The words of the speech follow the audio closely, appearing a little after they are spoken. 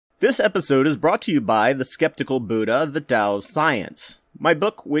This episode is brought to you by The Skeptical Buddha, The Tao of Science, my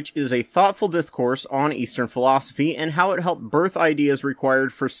book, which is a thoughtful discourse on Eastern philosophy and how it helped birth ideas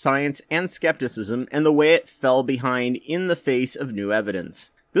required for science and skepticism and the way it fell behind in the face of new evidence.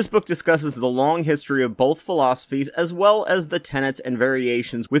 This book discusses the long history of both philosophies as well as the tenets and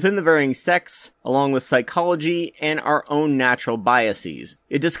variations within the varying sects, along with psychology and our own natural biases.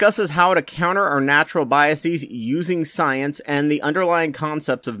 It discusses how to counter our natural biases using science and the underlying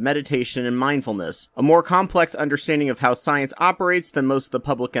concepts of meditation and mindfulness, a more complex understanding of how science operates than most of the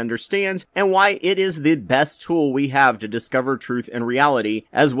public understands, and why it is the best tool we have to discover truth and reality,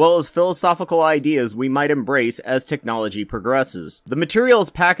 as well as philosophical ideas we might embrace as technology progresses. The material is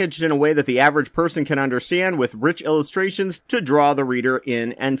packaged in a way that the average person can understand, with rich illustrations to draw the reader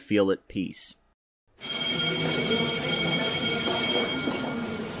in and feel at peace.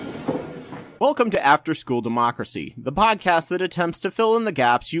 Welcome to After School Democracy, the podcast that attempts to fill in the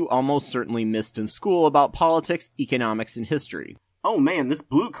gaps you almost certainly missed in school about politics, economics, and history. Oh man, this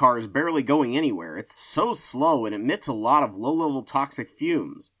blue car is barely going anywhere. It's so slow and emits a lot of low-level toxic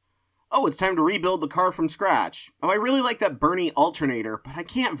fumes. Oh, it's time to rebuild the car from scratch. Oh, I really like that Bernie alternator, but I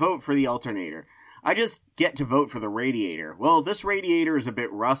can't vote for the alternator. I just get to vote for the radiator. Well, this radiator is a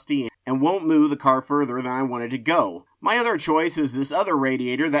bit rusty and won't move the car further than I want it to go. My other choice is this other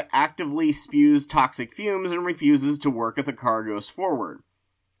radiator that actively spews toxic fumes and refuses to work if the car goes forward.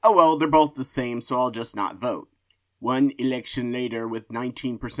 Oh well, they're both the same, so I'll just not vote. One election later, with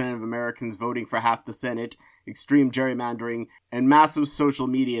 19% of Americans voting for half the Senate, extreme gerrymandering, and massive social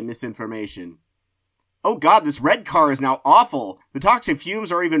media misinformation. Oh god, this red car is now awful! The toxic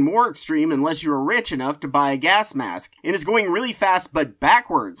fumes are even more extreme unless you are rich enough to buy a gas mask, and it's going really fast but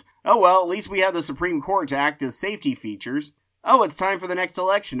backwards. Oh well, at least we have the Supreme Court to act as safety features. Oh, it's time for the next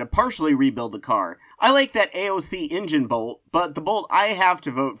election to partially rebuild the car. I like that AOC engine bolt, but the bolt I have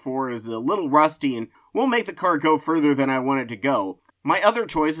to vote for is a little rusty and won't make the car go further than I want it to go. My other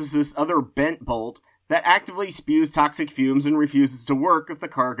choice is this other bent bolt that actively spews toxic fumes and refuses to work if the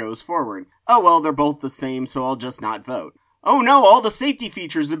car goes forward. Oh well, they're both the same, so I'll just not vote. Oh no, all the safety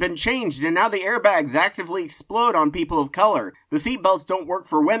features have been changed and now the airbags actively explode on people of color. The seatbelts don't work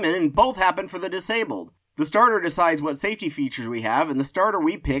for women and both happen for the disabled. The starter decides what safety features we have, and the starter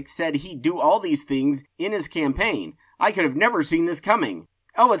we picked said he'd do all these things in his campaign. I could have never seen this coming.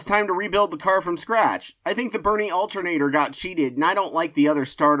 Oh, it's time to rebuild the car from scratch. I think the Bernie alternator got cheated, and I don't like the other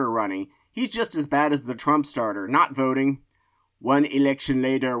starter running. He's just as bad as the Trump starter, not voting. One election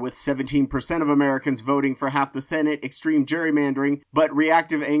later, with 17% of Americans voting for half the Senate, extreme gerrymandering, but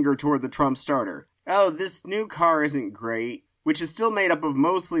reactive anger toward the Trump starter. Oh, this new car isn't great, which is still made up of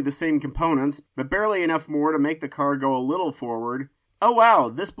mostly the same components, but barely enough more to make the car go a little forward. Oh wow,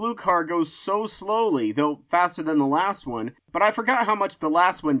 this blue car goes so slowly, though faster than the last one, but I forgot how much the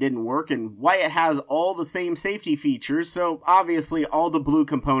last one didn't work and why it has all the same safety features, so obviously all the blue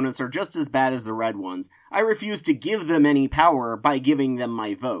components are just as bad as the red ones. I refuse to give them any power by giving them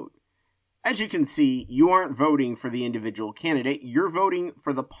my vote. As you can see, you aren't voting for the individual candidate, you're voting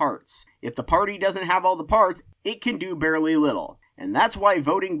for the parts. If the party doesn't have all the parts, it can do barely little. And that's why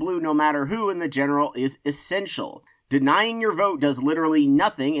voting blue no matter who in the general is essential. Denying your vote does literally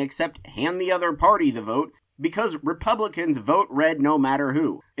nothing except hand the other party the vote, because Republicans vote red no matter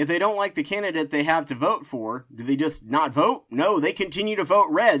who. If they don't like the candidate they have to vote for, do they just not vote? No, they continue to vote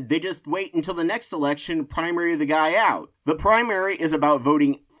red. They just wait until the next election to primary the guy out. The primary is about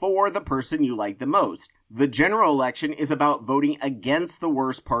voting for the person you like the most. The general election is about voting against the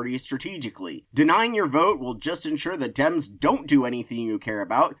worst party strategically. Denying your vote will just ensure that Dems don't do anything you care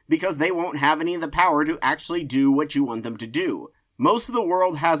about, because they won't have any of the power to actually do what you want them to do. Most of the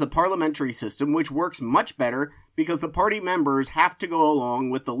world has a parliamentary system which works much better because the party members have to go along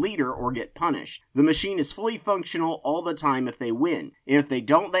with the leader or get punished. The machine is fully functional all the time if they win, and if they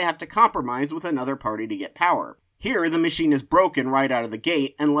don't, they have to compromise with another party to get power. Here, the machine is broken right out of the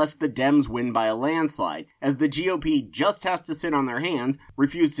gate unless the Dems win by a landslide, as the GOP just has to sit on their hands,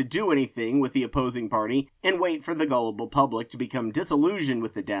 refuse to do anything with the opposing party, and wait for the gullible public to become disillusioned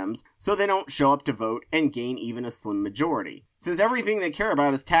with the Dems so they don't show up to vote and gain even a slim majority. Since everything they care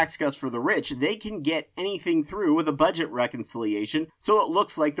about is tax cuts for the rich, they can get anything through with a budget reconciliation, so it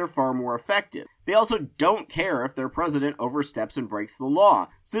looks like they're far more effective. They also don't care if their president oversteps and breaks the law,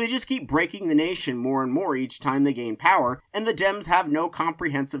 so they just keep breaking the nation more and more each time they gain power, and the Dems have no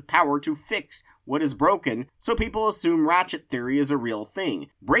comprehensive power to fix what is broken, so people assume ratchet theory is a real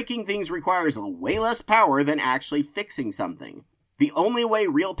thing. Breaking things requires way less power than actually fixing something. The only way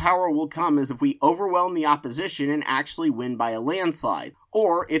real power will come is if we overwhelm the opposition and actually win by a landslide.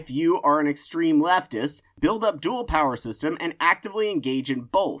 Or, if you are an extreme leftist, build up dual power system and actively engage in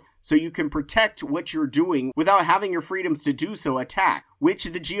both, so you can protect what you're doing without having your freedoms to do so attacked, which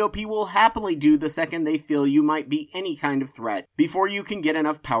the GOP will happily do the second they feel you might be any kind of threat, before you can get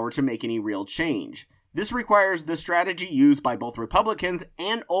enough power to make any real change. This requires the strategy used by both Republicans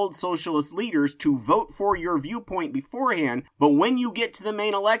and old socialist leaders to vote for your viewpoint beforehand, but when you get to the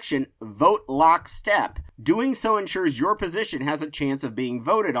main election, vote lockstep. Doing so ensures your position has a chance of being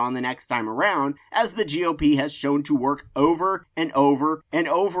voted on the next time around, as the GOP has shown to work over and over and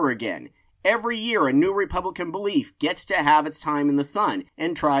over again. Every year, a new Republican belief gets to have its time in the sun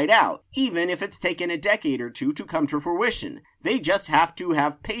and try it out, even if it's taken a decade or two to come to fruition. They just have to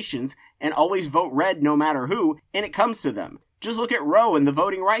have patience and always vote red no matter who, and it comes to them. Just look at Roe and the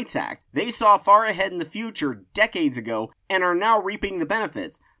Voting Rights Act. They saw far ahead in the future decades ago and are now reaping the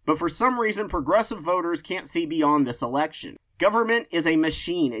benefits, but for some reason progressive voters can't see beyond this election. Government is a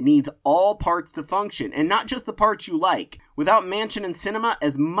machine. It needs all parts to function, and not just the parts you like. Without Manchin and Sinema,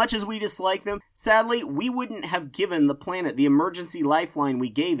 as much as we dislike them, sadly, we wouldn't have given the planet the emergency lifeline we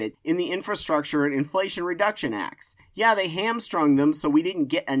gave it in the Infrastructure and Inflation Reduction Acts. Yeah, they hamstrung them so we didn't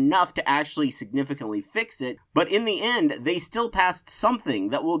get enough to actually significantly fix it, but in the end, they still passed something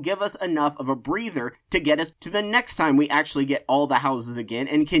that will give us enough of a breather to get us to the next time we actually get all the houses again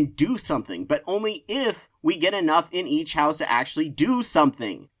and can do something, but only if we get enough in each house to actually do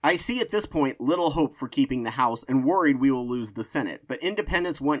something. I see at this point little hope for keeping the House and worried we will lose the Senate, but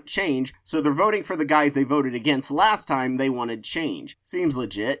independents want change, so they're voting for the guys they voted against last time they wanted change. Seems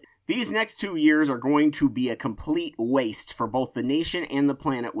legit. These next 2 years are going to be a complete waste for both the nation and the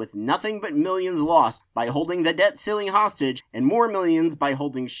planet, with nothing but millions lost by holding the debt ceiling hostage, and more millions by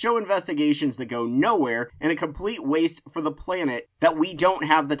holding show investigations that go nowhere, and a complete waste for the planet that we don't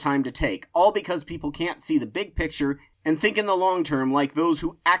have the time to take, all because people can't see the big picture and think in the long term like those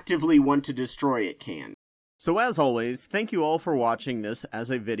who actively want to destroy it can. So as always, thank you all for watching this as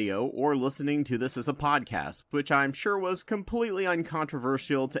a video or listening to this as a podcast, which I'm sure was completely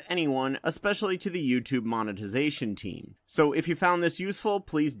uncontroversial to anyone, especially to the YouTube monetization team. So if you found this useful,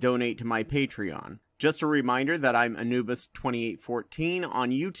 please donate to my Patreon. Just a reminder that I'm Anubis2814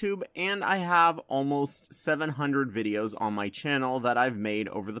 on YouTube, and I have almost 700 videos on my channel that I've made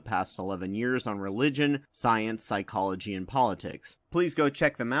over the past 11 years on religion, science, psychology, and politics. Please go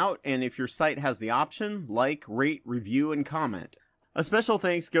check them out, and if your site has the option, like, rate, review, and comment. A special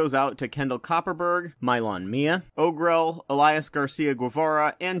thanks goes out to Kendall Copperberg, Mylon Mia, Ogrel, Elias Garcia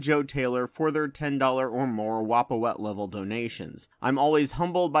Guevara, and Joe Taylor for their $10 or more Wapawet level donations. I'm always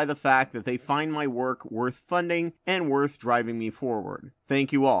humbled by the fact that they find my work worth funding and worth driving me forward.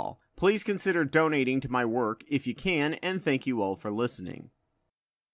 Thank you all. Please consider donating to my work if you can, and thank you all for listening.